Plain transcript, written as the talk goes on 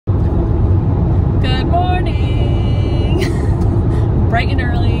morning! Bright and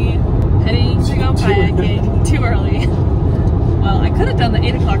early, heading to go kayaking. Too early. Well, I could have done the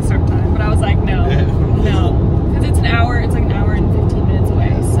 8 o'clock start time, but I was like, no, because it's an hour. It's like an hour and 15 minutes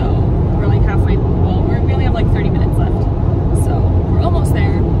away, so we're like halfway. Well, we only have like 30 minutes left, so we're almost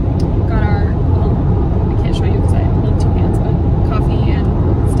there. Got our, well, I can't show you because I have only 2 hands, but coffee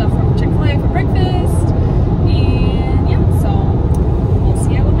and stuff from Chick-fil-A for breakfast, and yeah, so we'll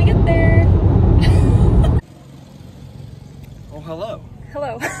see you when we get there. Oh, hello.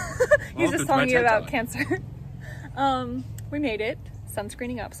 Hello. He's just telling you about cancer. We made it.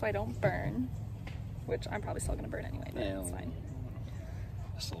 Sunscreening up so I don't burn, which I'm probably still gonna burn anyway, but it's fine.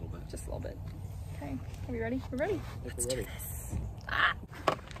 Just a little bit. Just a little bit. Okay, are we ready? We're ready. Let's do this. Ah.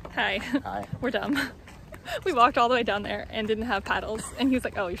 Hi. Hi. We're dumb. We walked all the way down there and didn't have paddles, and he was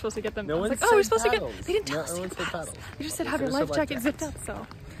like, "Oh, you're supposed to get them." No I was one like, "Oh, we're supposed paddles. to get." They didn't tell us to get paddles. We just said have your life jacket zipped up, so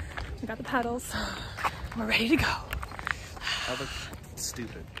we got the paddles. We're ready to go. I look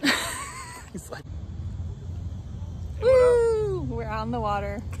stupid. He's like. Woo! We're out in the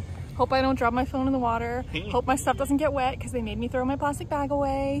water. Hope I don't drop my phone in the water. Hope my stuff doesn't get wet because they made me throw my plastic bag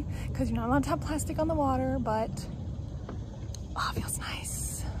away because you're not allowed to have plastic on the water, but oh, it feels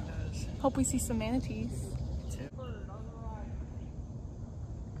nice. It does. Hope we see some manatees.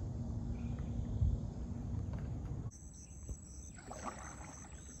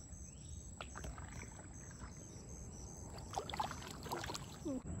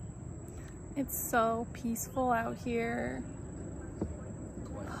 It's so peaceful out here.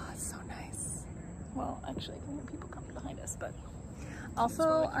 Oh, it's so nice. Well, actually, I can hear people coming behind us, but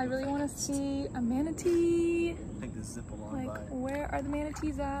also, I really want to see a manatee. I think this zip along like, by. where are the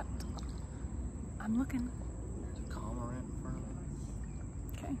manatees at? I'm looking. There's a cormorant in front of us.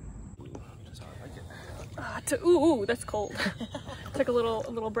 Okay. Just how I like it. Ooh, that's cold. Took a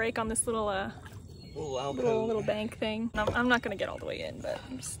little break on this little little bank thing. I'm not gonna get all the way in, but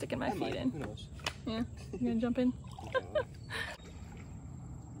I'm just sticking my feet in. Who knows? Yeah, you gonna jump in?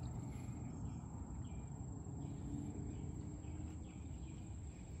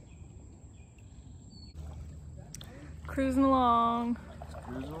 Cruising along.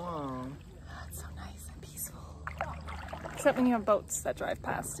 Cruising along. Oh, it's so nice and peaceful. Except when you have boats that drive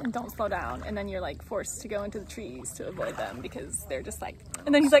past and don't slow down, and then you're like forced to go into the trees to avoid them because they're just like.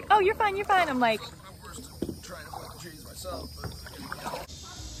 And then he's like, "Oh, you're fine, you're fine." I'm like. Trying to avoid the trees myself, but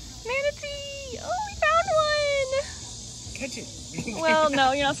Manatee! Oh, we found one! catch it. Well,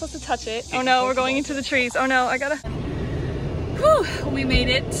 no, you're not supposed to touch it. Oh no, we're going into the trees. Oh no, I gotta... Whew, we made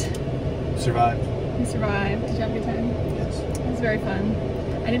it. Survived. We survived. Did you have a good time? Yes. It was very fun.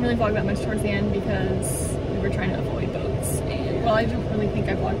 I didn't really vlog that much towards the end because we were trying to avoid boats. And, well, I don't really think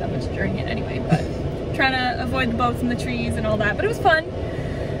I vlogged that much during it anyway, but trying to avoid the boats and the trees and all that. But it was fun.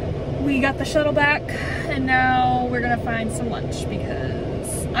 We got the shuttle back, and now we're gonna find some lunch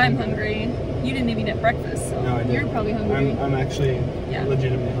because I'm hungry. You didn't even eat breakfast, so no, I didn't. You're probably hungry. I'm actually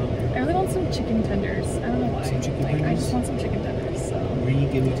legitimately hungry. I really want some chicken tenders. I don't know why. Some chicken tenders? I just want some chicken tenders. So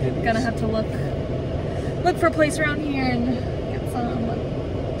give me tenders. Gonna have to look for a place around here and get some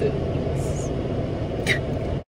foods.